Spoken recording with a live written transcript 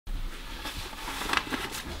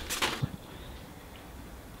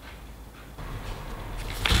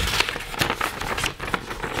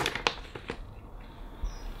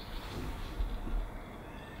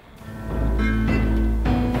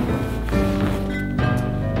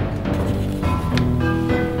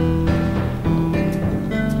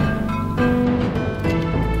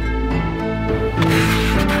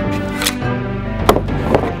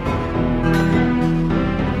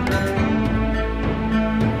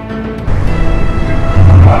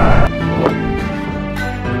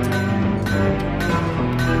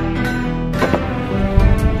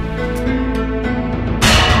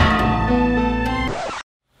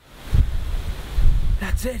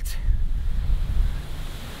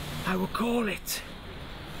I will call it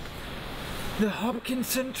the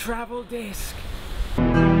Hopkinson Travel Disc.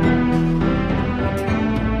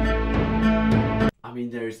 I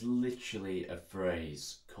mean, there is literally a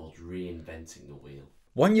phrase called reinventing the wheel.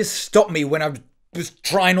 Why didn't you stop me when I was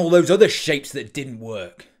trying all those other shapes that didn't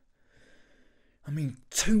work? I mean,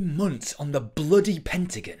 2 months on the bloody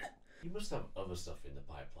Pentagon. You must have other stuff in the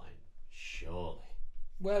pipeline, surely.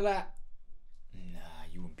 Well, nah,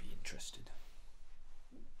 you wouldn't be interested.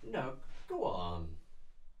 No, go on.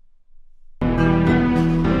 I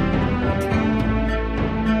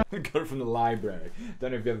got it from the library.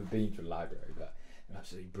 Don't know if you've ever been to a library, but they're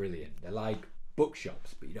absolutely brilliant. They're like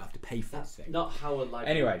bookshops, but you don't have to pay for That's the thing. not how a library...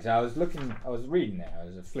 Anyway, so I was reading there, I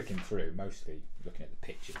was flicking through, mostly looking at the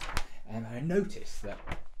pictures, and I noticed that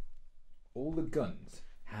all the guns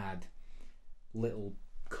had little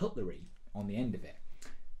cutlery on the end of it,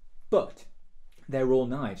 but they're all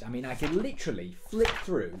knives. I mean, I could literally flick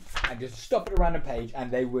through and just stop at a random page,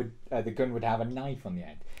 and they would, the gun would have a knife on the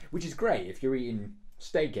end, which is great if you're eating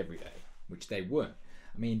steak every day, which they weren't.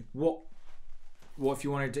 I mean, what if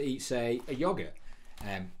you wanted to eat, say, a yogurt?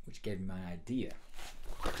 Which gave me my idea.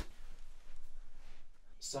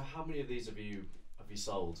 So how many of these have you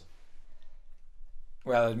sold?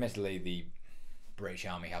 Well, admittedly, the British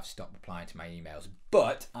Army have stopped replying to my emails,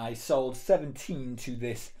 but I sold 17 to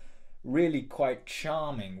this really quite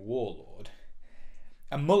charming warlord.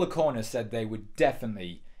 And Muller Corner said they would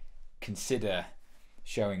definitely consider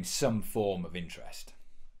showing some form of interest.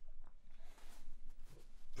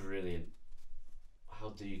 Brilliant. How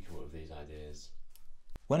do you come up with these ideas?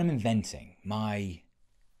 When I'm inventing, my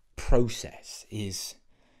process is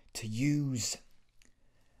to use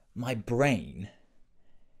my brain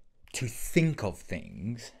to think of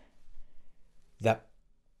things that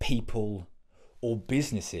people or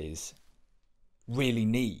businesses really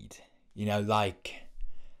need. You know, like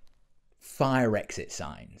fire exit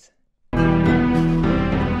signs.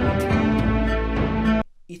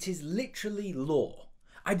 It is literally law.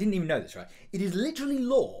 I didn't even know this, right? It is literally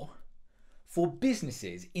law for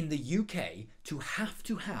businesses in the UK to have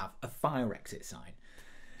a fire exit sign.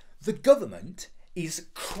 The government is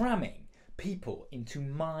cramming people into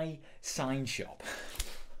my sign shop.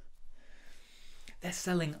 They're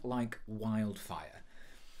selling like wildfire,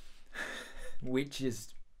 which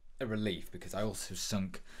is a relief because I also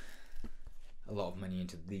sunk a lot of money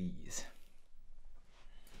into these.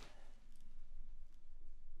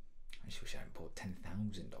 I just wish I hadn't bought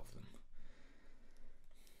 10,000 of them.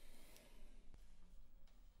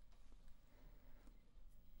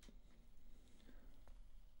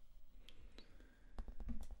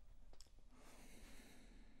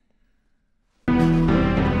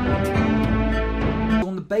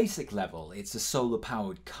 On the basic level, it's a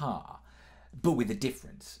solar-powered car, but with a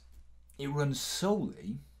difference. It runs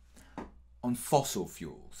solely on fossil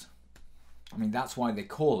fuels. I mean, that's why they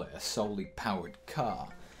call it a solely powered car.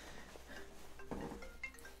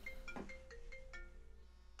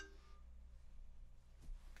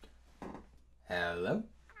 Hello?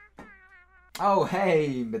 Oh,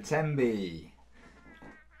 hey, Matembi.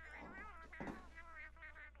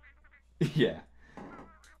 Yeah.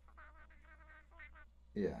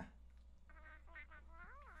 Yeah.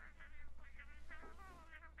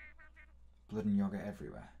 Blood and yogurt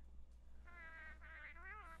everywhere.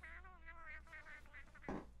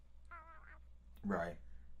 Right.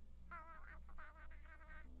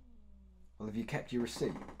 Well, have you kept your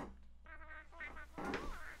receipt?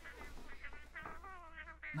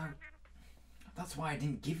 No. That's why I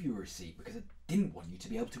didn't give you a receipt, because I didn't want you to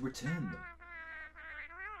be able to return them.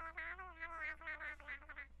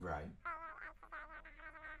 Right.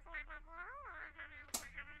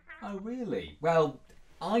 Oh, really? Well,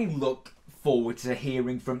 I look forward to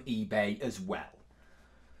hearing from eBay as well.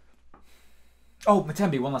 Oh,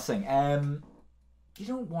 Matembi, one last thing. You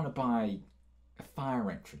don't want to buy a fire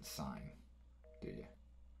entrance sign, do you?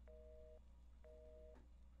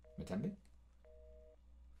 Matembi?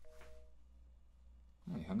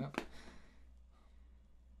 Oh, you hung up.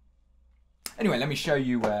 Anyway, let me show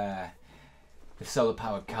you the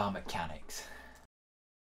solar-powered car mechanics.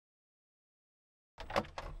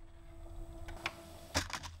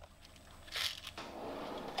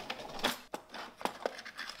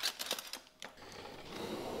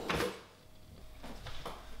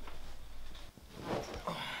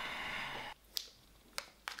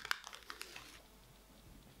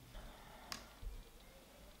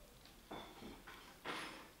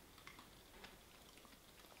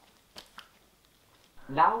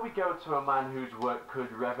 Now we go to a man whose work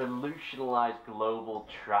could revolutionise global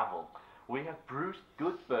travel. We have Bruce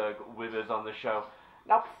Goodberg with us on the show.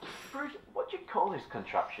 Now, Bruce, what do you call this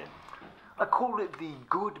contraption? I call it the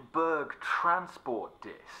Goodberg Transport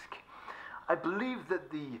Disc. I believe that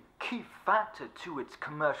the key factor to its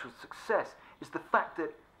commercial success is the fact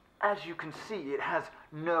that, as you can see, it has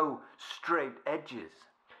no straight edges.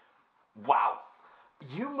 Wow,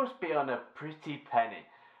 you must be on a pretty penny.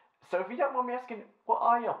 So if you don't mind me asking, what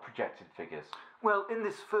are your projected figures? Well, in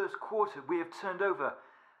this first quarter, we have turned over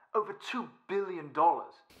 $2 billion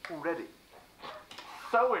already.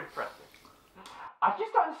 So impressive. I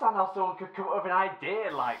just don't understand how someone could come up with an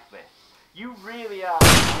idea like this. You really are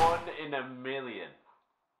one in a million.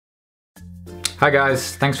 Hi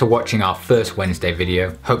guys, thanks for watching our first Wednesday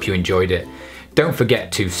video. Hope you enjoyed it. Don't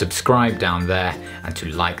forget to subscribe down there and to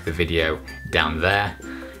like the video down there.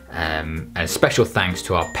 And a special thanks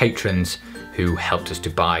to our patrons who helped us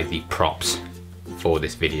to buy the props for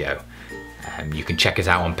this video. You can check us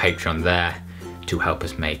out on Patreon there to help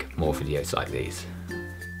us make more videos like these.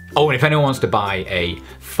 Oh, and if anyone wants to buy a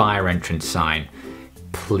fire entrance sign,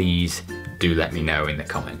 please do let me know in the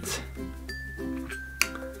comments.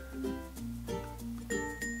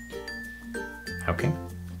 Okay.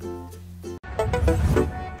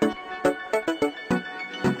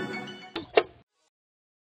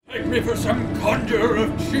 Take me for some conjurer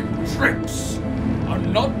of cheap tricks.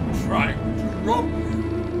 I'm not trying to rob you.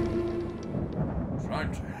 I'm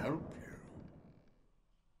trying to help you.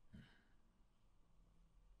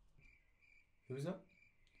 Who's that?